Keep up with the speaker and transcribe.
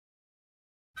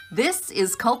This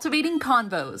is Cultivating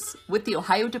Convos with the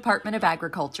Ohio Department of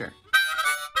Agriculture.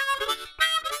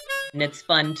 And it's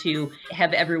fun to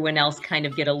have everyone else kind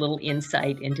of get a little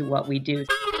insight into what we do.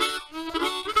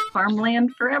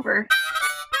 Farmland forever.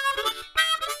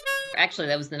 Actually,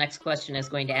 that was the next question I was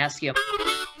going to ask you.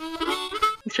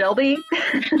 Shelby,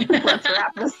 let's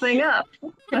wrap this thing up.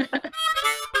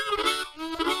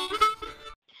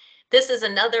 This is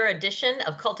another edition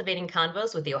of Cultivating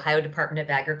Convos with the Ohio Department of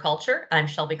Agriculture. I'm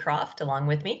Shelby Croft. Along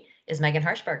with me is Megan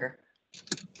Harshbarger.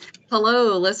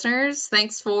 Hello, listeners.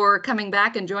 Thanks for coming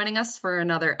back and joining us for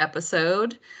another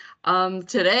episode.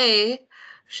 Today,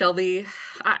 Shelby,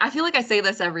 I feel like I say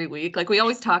this every week. Like, we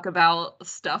always talk about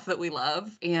stuff that we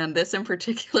love, and this in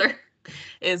particular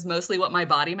is mostly what my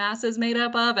body mass is made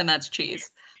up of, and that's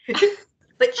cheese.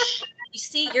 But you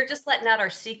see, you're just letting out our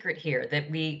secret here that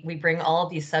we bring all of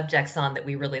these subjects on that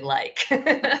we really like. They're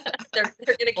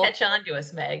going to catch on to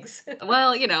us, Megs.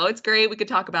 Well, you know, it's great. We could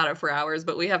talk about it for hours,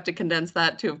 but we have to condense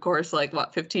that to, of course, like,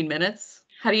 what, 15 minutes?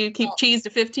 How do you keep cheese to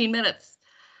 15 minutes?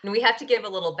 And we have to give a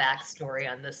little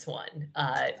backstory on this one.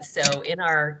 So in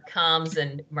our comms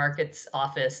and markets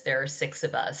office, there are 6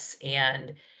 of us,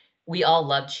 and we all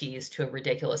love cheese to a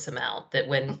ridiculous amount, that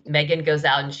when Megan goes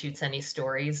out and shoots any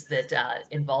stories that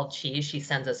involve cheese, she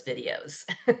sends us videos.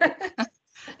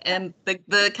 And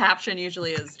the caption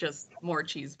usually is just "more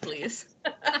cheese, please."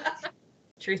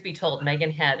 Truth be told,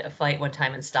 Megan had a fight one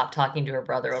time and stopped talking to her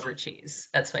brother over cheese.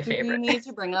 That's my favorite. We need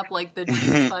to bring up like the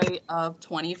cheese fight of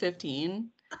 2015.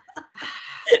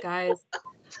 Guys.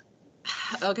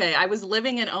 Okay, I was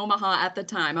living in Omaha at the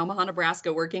time, Omaha,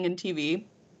 Nebraska, working in TV.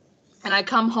 And I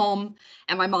come home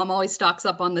and my mom always stocks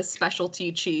up on this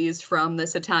specialty cheese from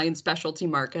this Italian specialty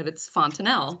market. It's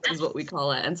Fontanelle is what we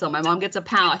call it. And so my mom gets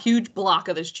a huge block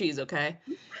of this cheese, okay?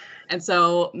 And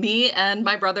so me and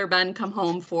my brother Ben come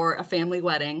home for a family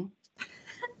wedding.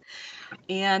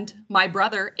 And my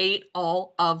brother ate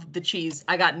all of the cheese.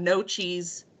 I got no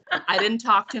cheese. I didn't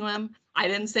talk to him. I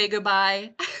didn't say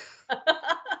goodbye.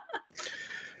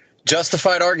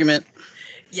 Justified argument.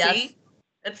 Yes. See?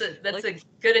 That's a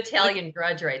good Italian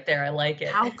grudge right there. I like it.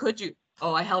 How could you?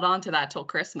 Oh, I held on to that till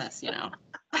Christmas, you know.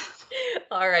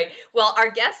 All right. Well,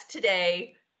 our guest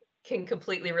today can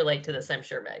completely relate to this, I'm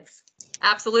sure, Megs.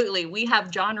 Absolutely. We have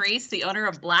John Reese, the owner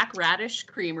of Black Radish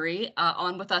Creamery,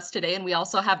 on with us today. And we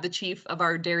also have the chief of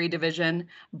our dairy division,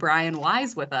 Brian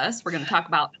Wise, with us. We're going to talk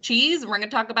about cheese, and we're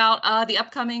going to talk about the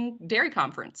upcoming dairy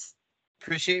conference.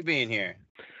 Appreciate being here.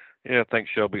 Yeah, thanks,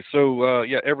 Shelby. So,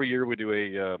 every year we do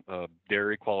a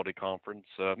dairy quality conference.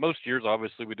 Most years,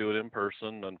 obviously, we do it in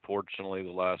person. Unfortunately,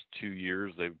 the last 2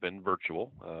 years, they've been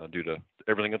virtual due to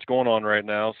everything that's going on right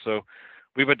now. So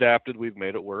we've adapted. We've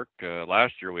made it work.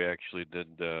 Last year, we actually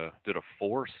did a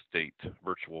 4-state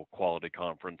virtual quality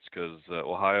conference because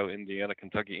Ohio, Indiana,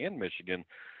 Kentucky, and Michigan,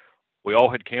 we all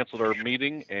had canceled our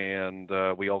meeting, and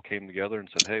we all came together and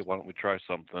said, hey, why don't we try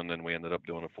something? And we ended up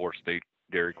doing a 4-state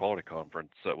dairy quality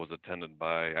conference that was attended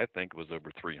by, I think it was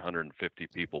over 350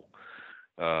 people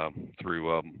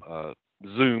through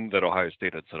Zoom that Ohio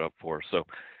State had set up for us. So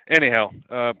anyhow,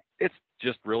 it's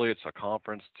a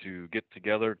conference to get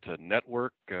together, to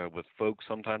network with folks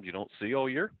sometimes you don't see all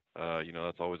year.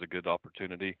 That's always a good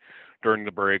opportunity during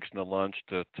the breaks and the lunch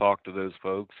to talk to those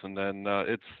folks. And then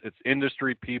it's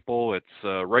industry people,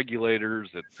 it's regulators,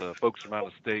 it's folks from out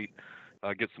of state.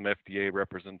 Get some FDA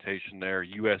representation there,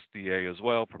 USDA as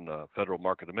well from the Federal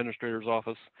Market Administrator's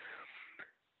Office.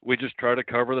 We just try to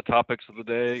cover the topics of the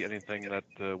day, anything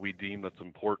that we deem that's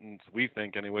important. We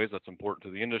think, anyways, that's important to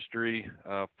the industry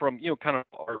from kind of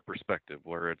our perspective,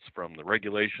 where it's from the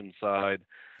regulation side,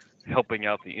 helping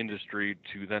out the industry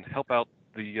to then help out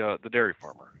the dairy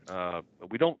farmer.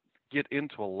 We don't get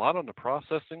into a lot on the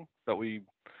processing, but we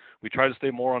try to stay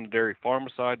more on the dairy farm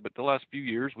side. But the last few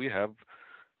years, we have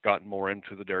gotten more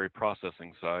into the dairy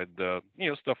processing side,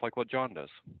 stuff like what John does.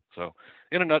 So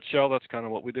in a nutshell, that's kind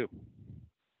of what we do.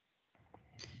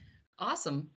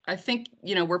 Awesome. I think,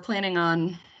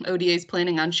 ODA's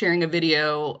planning on sharing a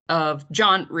video of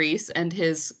John Reese and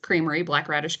his creamery, Black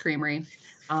Radish Creamery.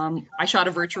 I shot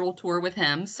a virtual tour with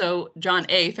him. So John,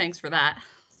 A, thanks for that.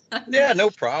 Yeah, no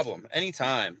problem.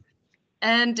 Anytime.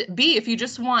 And B, if you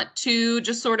just want to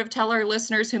just sort of tell our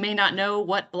listeners who may not know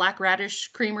what Black Radish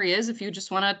Creamery is, if you just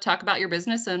want to talk about your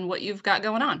business and what you've got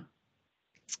going on.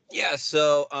 Yeah,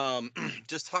 so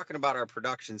just talking about our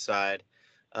production side,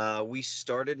 we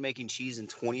started making cheese in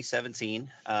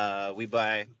 2017. We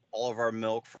buy all of our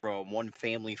milk from one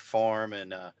family farm,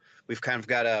 and we've kind of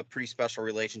got a pretty special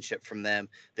relationship from them.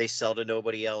 They sell to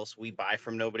nobody else. We buy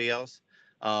from nobody else.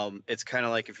 It's kind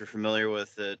of like, if you're familiar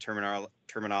with the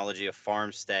terminology of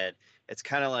farmstead, it's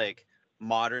kind of like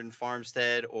modern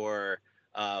farmstead, or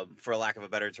for lack of a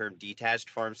better term, detached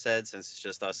farmstead, since it's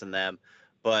just us and them.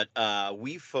 But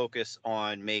we focus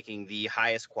on making the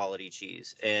highest quality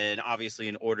cheese, and obviously,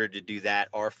 in order to do that,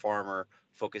 our farmer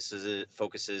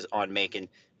focuses on making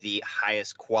the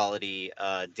highest quality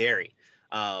dairy.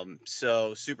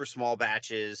 So super small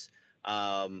batches.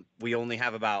 We only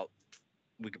have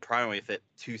we could probably only fit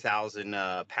 2,000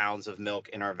 pounds of milk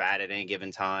in our vat at any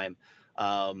given time.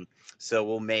 So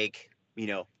we'll make,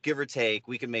 give or take,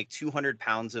 we can make 200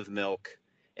 pounds of milk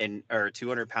or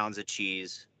 200 pounds of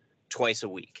cheese twice a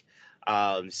week.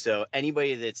 So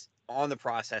anybody that's on the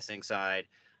processing side,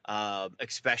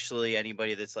 especially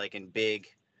anybody that's like in big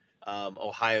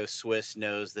Ohio Swiss,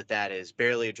 knows that is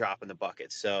barely a drop in the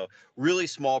bucket. So really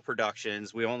small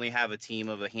productions. We only have a team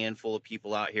of a handful of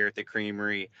people out here at the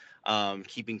creamery,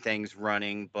 keeping things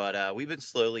running. But we've been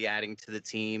slowly adding to the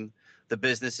team. The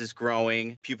business is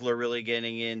growing. People are really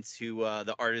getting into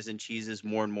the artisan cheeses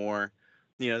more and more.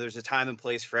 There's a time and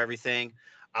place for everything.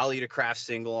 I'll eat a Kraft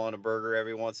single on a burger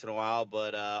every once in a while,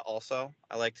 but also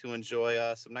I like to enjoy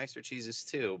some nicer cheeses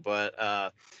too. But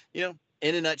in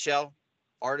a nutshell,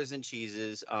 artisan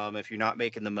cheeses. If you're not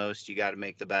making the most, you got to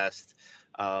make the best.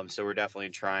 So we're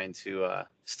definitely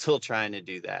still trying to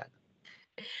do that.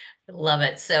 Love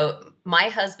it. So my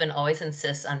husband always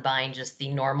insists on buying just the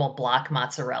normal block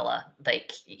mozzarella.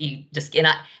 Like you just and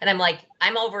I'm like,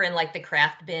 I'm over in like the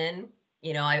Kraft bin.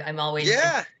 I'm always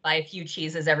buy a few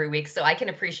cheeses every week, so I can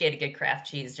appreciate a good Kraft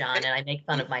cheese, John. And I make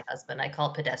fun of my husband. I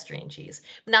call it pedestrian cheese.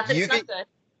 Not that it's not good,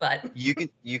 but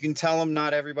you can tell him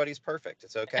not everybody's perfect.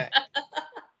 It's okay.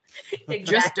 Exactly.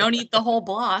 Just don't eat the whole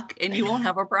block, and you won't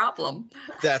have a problem.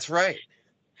 That's right.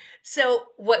 So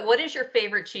what is your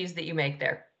favorite cheese that you make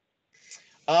there?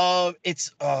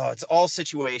 It's all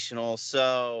situational.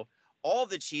 So all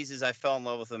the cheeses, I fell in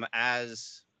love with them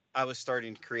as I was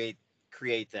starting to create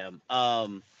them.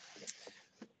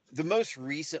 The most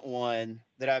recent one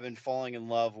that I've been falling in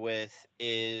love with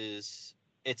it's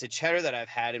a cheddar that I've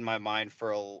had in my mind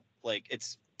for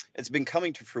it's been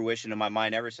coming to fruition in my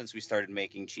mind ever since we started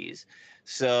making cheese.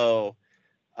 So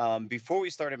before we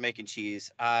started making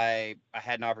cheese, I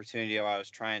had an opportunity where I was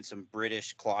trying some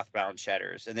British cloth-bound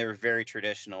cheddars, and they were very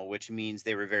traditional, which means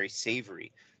they were very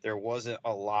savory. There wasn't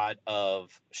a lot of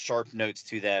sharp notes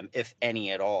to them, if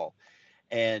any at all.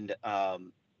 And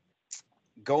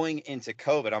going into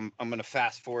COVID, I'm going to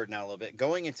fast forward now a little bit.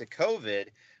 Going into COVID,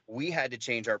 we had to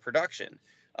change our production,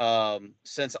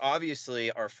 since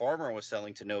obviously our farmer was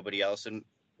selling to nobody else, and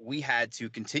we had to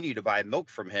continue to buy milk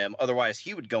from him. Otherwise,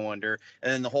 he would go under,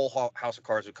 and then the whole house of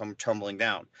cards would come tumbling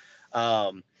down.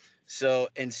 So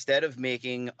instead of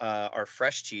making our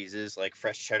fresh cheeses like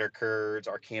fresh cheddar curds,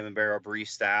 our Camembert, our Brie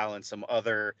style, and some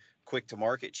other quick to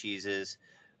market cheeses,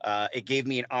 it gave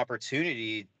me an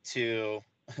opportunity to,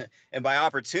 and by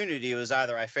opportunity, it was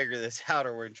either I figure this out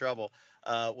or we're in trouble,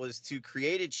 was to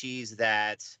create a cheese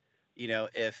that,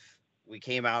 if we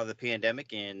came out of the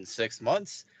pandemic in 6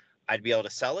 months, I'd be able to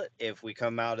sell it. If we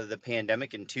come out of the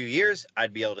pandemic in 2 years,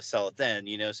 I'd be able to sell it then,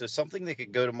 so something that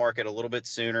could go to market a little bit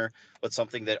sooner, but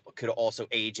something that could also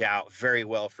age out very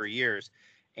well for years.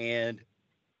 And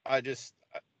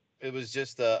it was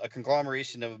just a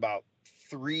conglomeration of about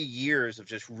 3 years of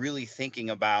just really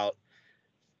thinking about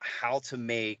how to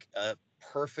make a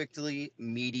perfectly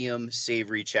medium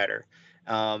savory cheddar.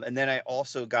 And then I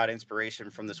also got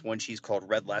inspiration from this one cheese called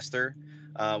Red Leicester,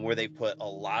 where they put a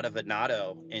lot of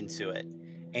annatto into it.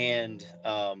 And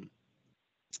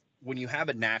when you have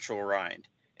a natural rind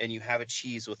and you have a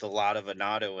cheese with a lot of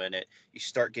annatto in it, you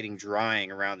start getting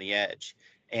drying around the edge.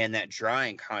 And that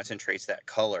drying concentrates that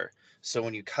color. So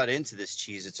when you cut into this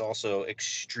cheese, it's also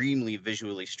extremely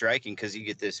visually striking because you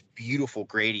get this beautiful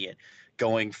gradient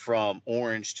going from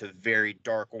orange to very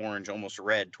dark orange, almost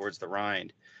red towards the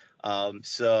rind.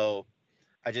 So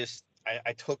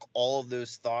I took all of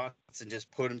those thoughts and just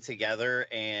put them together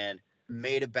and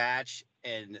made a batch.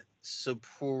 And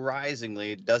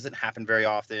surprisingly, it doesn't happen very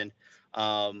often.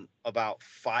 About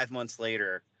 5 months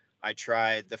later, I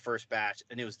tried the first batch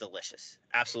and it was delicious,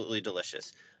 absolutely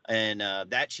delicious. And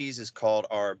that cheese is called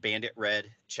our Bandit Red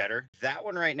Cheddar. That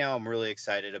one right now I'm really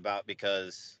excited about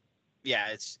because, yeah,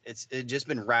 it's just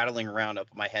been rattling around up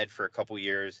my head for a couple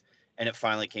years, and it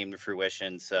finally came to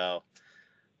fruition. So,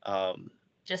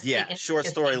 short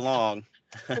story long.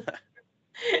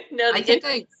 No, I think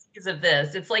of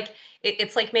this. It's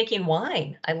like making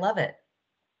wine. I love it.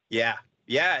 Yeah,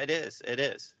 it is. It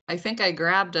is. I think I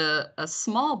grabbed a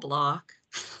small block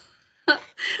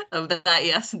of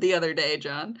that, the other day,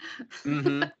 John.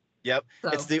 Mm-hmm. Yep. So.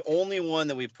 It's the only one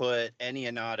that we put any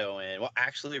annatto in. Well,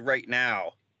 actually, right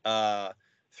now,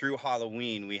 through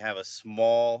Halloween, we have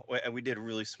we did a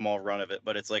really small run of it,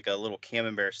 but it's like a little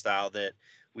camembert style that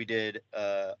we did,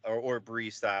 or brie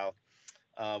style.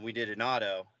 We did an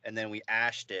auto, and then we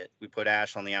ashed it. We put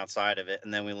ash on the outside of it,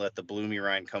 and then we let the bloomy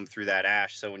rind come through that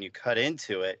ash. So when you cut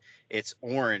into it, it's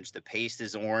orange. The paste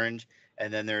is orange,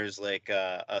 and then there's like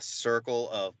a circle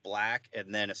of black,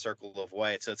 and then a circle of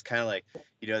white. So it's kind of like,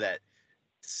 that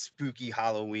spooky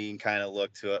Halloween kind of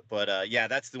look to it. But yeah,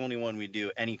 that's the only one we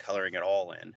do any coloring at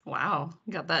all in. Wow,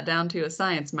 got that down to a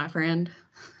science, my friend.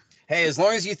 Hey, as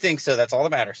long as you think so, that's all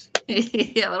that matters.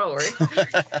 Yeah, that'll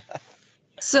work.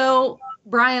 So,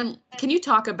 Brian, can you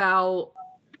talk about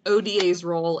ODA's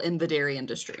role in the dairy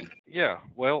industry? Yeah,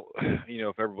 well,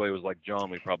 if everybody was like John,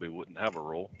 we probably wouldn't have a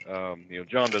role.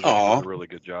 John does a really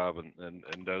good job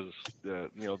and does,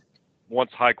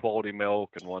 wants high quality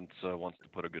milk and wants to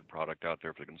put a good product out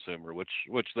there for the consumer,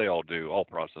 which they all do, all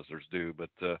processors do.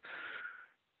 But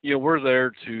we're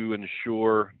there to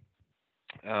ensure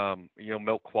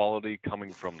milk quality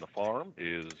coming from the farm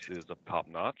is a top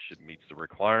notch. It meets the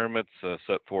requirements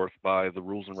set forth by the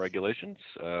rules and regulations.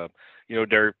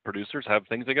 Dairy producers have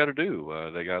things they got to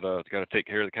do. They gotta take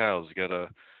care of the cows. Gotta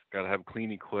have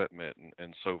clean equipment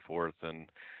and so forth. And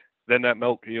then that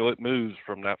milk, it moves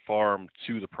from that farm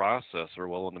to the processor.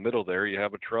 Well, in the middle there, you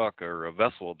have a truck or a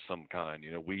vessel of some kind.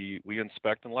 We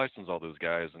inspect and license all those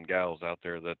guys and gals out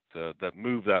there that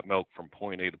move that milk from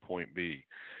point A to point B.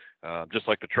 Just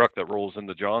like the truck that rolls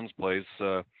into John's place,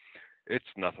 it's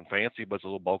nothing fancy, but it's a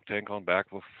little bulk tank on back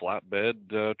of a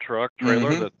flatbed truck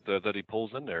trailer that he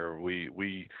pulls in there.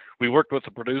 We worked with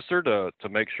the producer to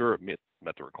make sure it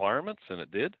met the requirements, and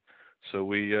it did. So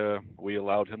we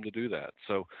allowed him to do that.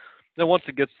 So then once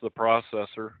it gets to the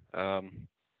processor,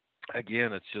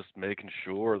 again, it's just making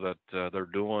sure that they're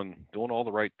doing all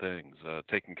the right things,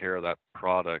 taking care of that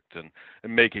product and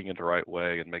making it the right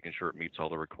way and making sure it meets all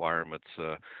the requirements.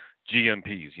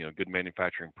 GMPs, good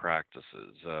manufacturing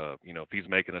practices. If he's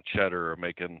making a cheddar or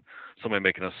somebody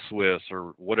making a Swiss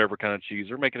or whatever kind of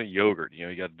cheese, or making a yogurt,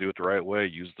 you got to do it the right way,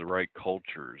 use the right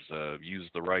cultures, use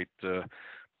the right,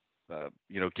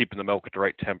 keeping the milk at the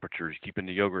right temperatures, keeping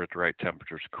the yogurt at the right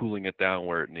temperatures, cooling it down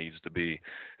where it needs to be.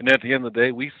 And at the end of the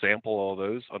day, we sample all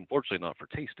those. Unfortunately, not for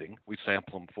tasting. We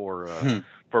sample them for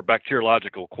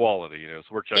bacteriological quality. So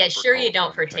we're checking. Yeah, sure you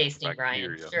don't for tasting,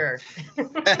 Brian. Sure.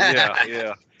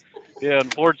 Yeah. Yeah,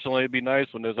 unfortunately, it'd be nice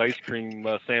when those ice cream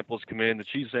samples come in, the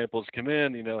cheese samples come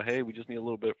in. Hey, we just need a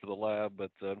little bit for the lab,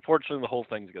 but unfortunately, the whole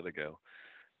thing's got to go.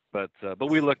 But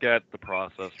we look at the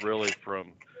process really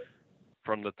from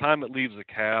the time it leaves the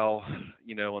cow,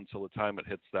 until the time it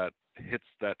hits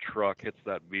that truck, hits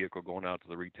that vehicle going out to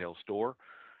the retail store.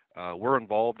 We're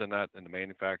involved in the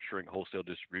manufacturing, wholesale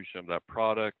distribution of that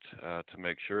product to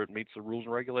make sure it meets the rules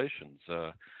and regulations.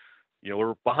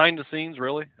 We're behind the scenes,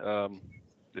 really.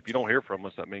 If you don't hear from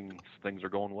us, that means things are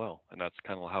going well, and that's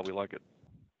kind of how we like it.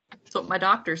 That's what my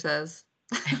doctor says.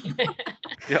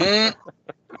 Yeah.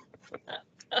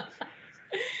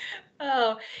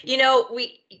 Oh,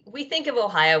 we think of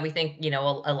Ohio, we think,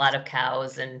 a lot of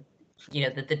cows and,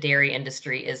 that the dairy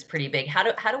industry is pretty big. How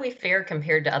do we fare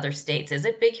compared to other states? Is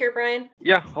it big here, Brian?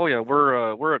 Yeah. Oh, yeah.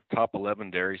 We're a top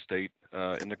 11 dairy state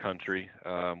in the country.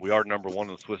 We are number one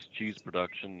in Swiss cheese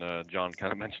production. John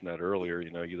kind of mentioned that earlier.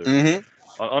 Either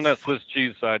on that Swiss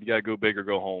cheese side, you gotta go big or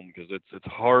go home, because it's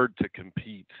hard to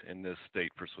compete in this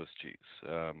state for Swiss cheese.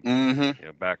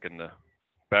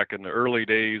 Back in the early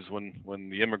days when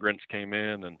the immigrants came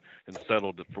in and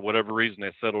settled, for whatever reason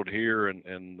they settled here,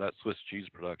 and that Swiss cheese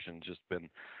production just been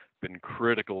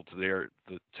critical to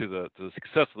the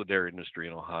success of the dairy industry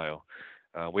in Ohio.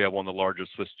 We have one of the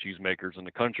largest Swiss cheese makers in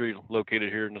the country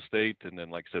located here in the state, and then,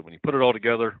 like I said, when you put it all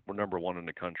together, we're number one in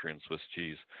the country in Swiss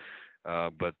cheese.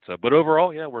 But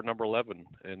overall, yeah, we're number 11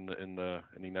 in the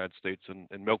United States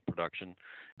in milk production.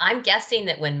 I'm guessing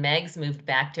that when Megs moved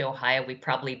back to Ohio, we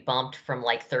probably bumped from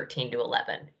like 13 to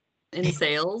 11 in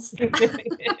sales.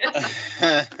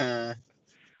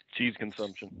 Cheese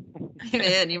consumption.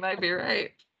 Man, you might be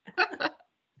right.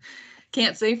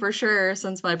 Can't say for sure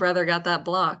since my brother got that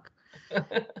block.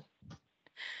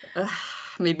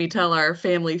 Made me tell our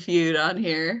family feud on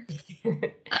here.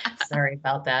 Sorry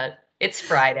about that. It's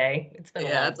Friday. It's been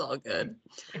it's all good.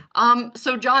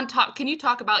 So John, can you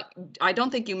talk about, I don't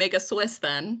think you make a Swiss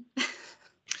then.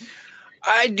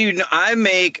 I do. I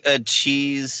make a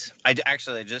cheese. I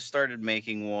just started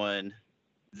making one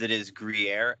that is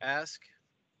Gruyere-esque,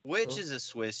 which is a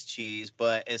Swiss cheese.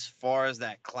 But as far as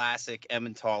that classic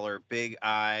Emmentaler big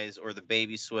eyes or the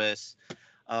baby Swiss,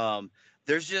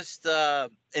 there's just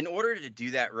in order to do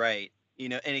that right,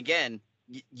 and again,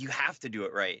 you have to do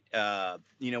it right.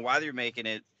 While you're making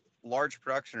it, large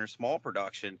production or small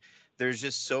production, there's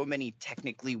just so many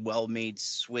technically well-made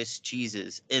Swiss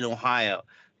cheeses in Ohio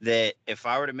that if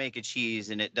I were to make a cheese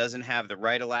and it doesn't have the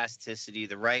right elasticity,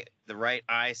 the right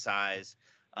eye size,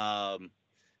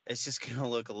 it's just gonna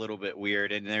look a little bit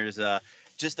weird. And there's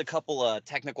just a couple of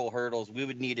technical hurdles. We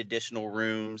would need additional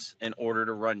rooms in order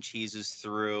to run cheeses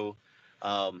through.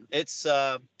 It's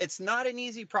not an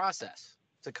easy process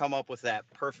to come up with that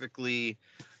perfectly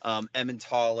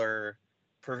Emmentaler,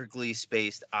 perfectly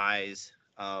spaced eyes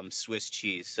Swiss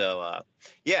cheese. So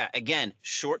yeah, again,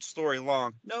 short story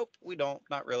long. Nope, we don't,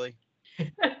 not really.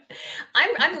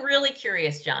 I'm really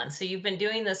curious, John. So you've been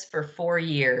doing this for 4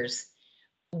 years.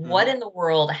 What Mhm. in the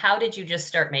world? How did you just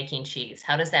start making cheese?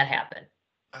 How does that happen?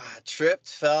 Tripped,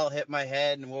 fell, hit my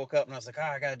head, and woke up, and I was like, "Oh,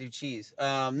 I gotta do cheese."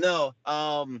 No,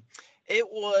 it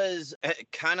was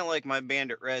kind of like my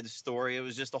Bandit Red story. It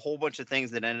was just a whole bunch of things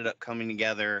that ended up coming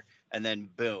together, and then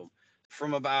boom.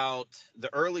 From about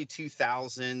the early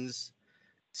 2000s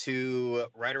to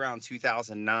right around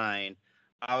 2009,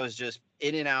 I was just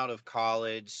in and out of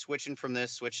college, switching from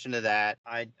this, switching to that.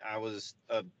 I was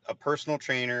a personal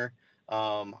trainer.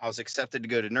 I was accepted to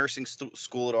go to nursing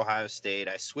school at Ohio State.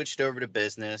 I switched over to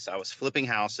business. I was flipping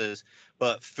houses,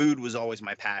 but food was always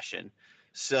my passion.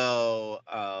 So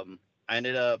I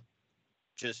ended up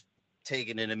just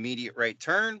taking an immediate right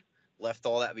turn, left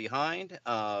all that behind.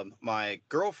 My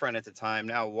girlfriend at the time,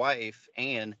 now wife,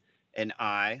 Anne, and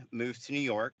I moved to New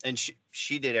York, and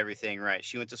she did everything right.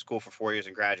 She went to school for 4 years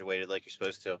and graduated like you're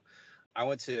supposed to.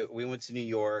 We went to New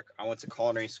York. I went to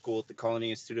culinary school at the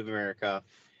Culinary Institute of America,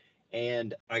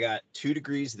 and I got 2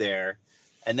 degrees there.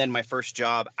 And then my first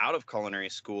job out of culinary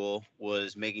school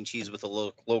was making cheese with a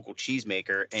local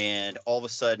cheesemaker, and all of a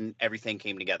sudden everything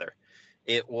came together.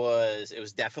 It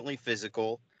was definitely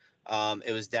physical.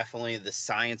 It was definitely the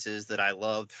sciences that I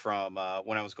loved from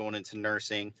when I was going into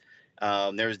nursing.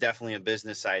 There was definitely a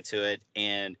business side to it,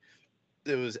 and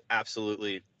there was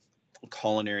absolutely a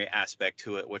culinary aspect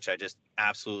to it, which I just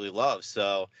absolutely love.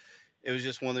 So it was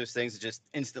just one of those things that just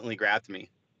instantly grabbed me.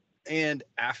 And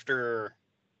after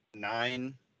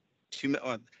nine,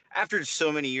 after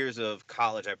so many years of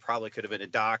college, I probably could have been a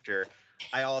doctor.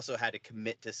 I also had to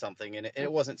commit to something, and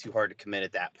it wasn't too hard to commit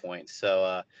at that point.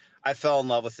 So I fell in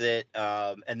love with it,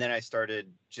 and then I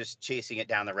started just chasing it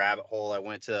down the rabbit hole. I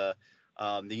went to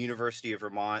the University of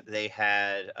Vermont. They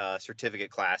had certificate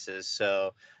classes,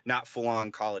 so not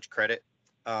full-on college credit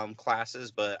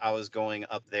classes, but I was going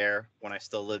up there when I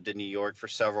still lived in New York for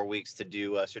several weeks to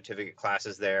do certificate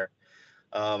classes there.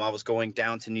 I was going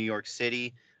down to New York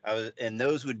City. And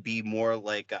those would be more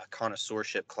like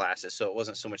connoisseurship classes. So it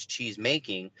wasn't so much cheese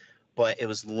making, but it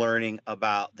was learning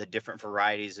about the different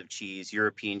varieties of cheese,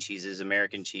 European cheeses,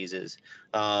 American cheeses,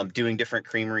 doing different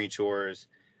creamery tours,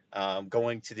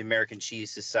 going to the American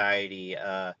Cheese Society,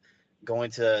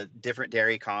 going to different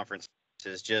dairy conferences,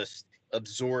 just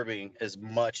absorbing as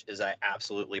much as I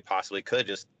absolutely possibly could,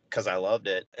 just because I loved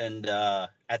it. And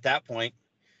at that point,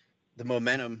 the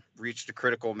momentum reached a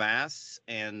critical mass,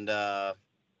 and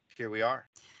here we are.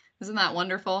 Isn't that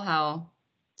wonderful how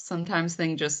sometimes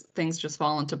things just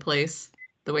fall into place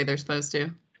the way they're supposed to?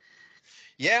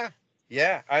 Yeah.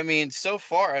 I mean, so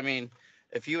far, I mean,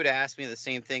 if you would ask me the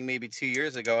same thing maybe 2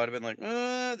 years ago, I'd have been like,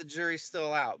 the jury's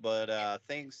still out. But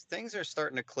things are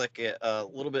starting to click it a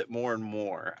little bit more and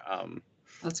more.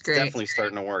 That's It's great. definitely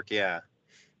starting to work. Yeah.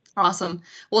 Awesome.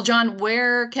 Well, John,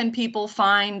 where can people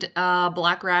find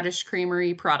Black Radish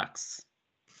Creamery products?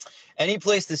 Any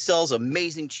place that sells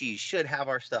amazing cheese should have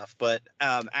our stuff. But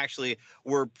actually,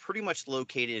 we're pretty much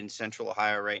located in Central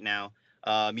Ohio right now.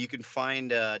 You can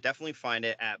definitely find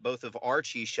it at both of our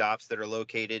cheese shops that are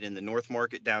located in the North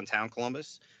Market downtown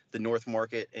Columbus, the North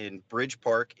Market in Bridge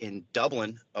Park in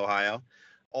Dublin, Ohio,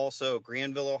 also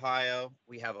Granville, Ohio.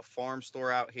 We have a farm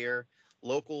store out here,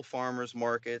 local farmers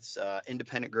markets,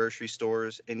 independent grocery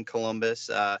stores in Columbus.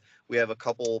 We have a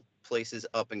couple places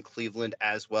up in Cleveland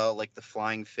as well, like the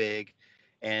Flying Fig,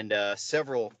 and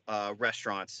several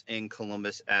restaurants in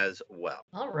Columbus as well.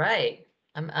 All right.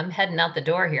 I'm heading out the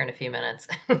door here in a few minutes.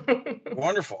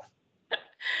 Wonderful.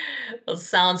 Well,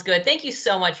 sounds good. Thank you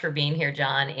so much for being here,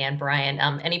 John and Brian.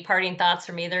 Any parting thoughts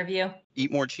from either of you?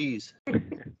 Eat more cheese.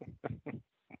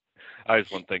 I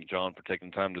just want to thank John for taking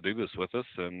the time to do this with us,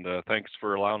 and thanks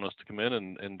for allowing us to come in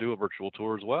and do a virtual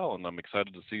tour as well. And I'm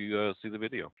excited to see the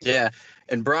video. Yeah,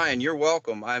 and Brian, you're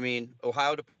welcome. I mean,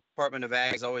 Ohio Department of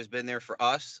Ag has always been there for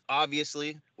us.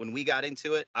 Obviously, when we got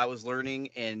into it, I was learning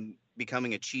and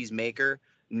becoming a cheese maker,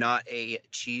 not a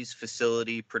cheese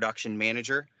facility production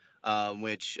manager,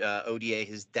 which ODA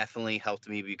has definitely helped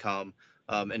me become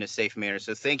in a safe manner.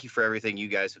 So thank you for everything you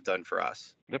guys have done for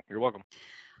us. Yep, you're welcome.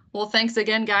 Well, thanks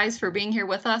again, guys, for being here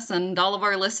with us, and all of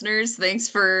our listeners, thanks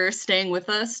for staying with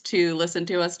us to listen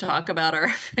to us talk about our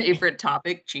favorite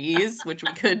topic, cheese, which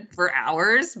we could for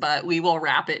hours, but we will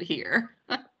wrap it here.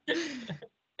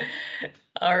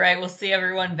 All right, we'll see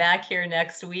everyone back here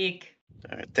next week.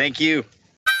 All right, thank you.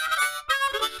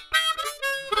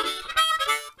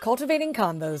 Cultivating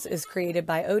Convos is created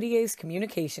by ODA's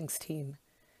communications team.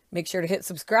 Make sure to hit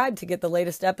subscribe to get the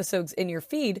latest episodes in your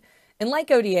feed, and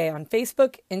like ODA on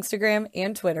Facebook, Instagram,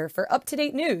 and Twitter for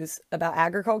up-to-date news about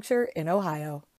agriculture in Ohio.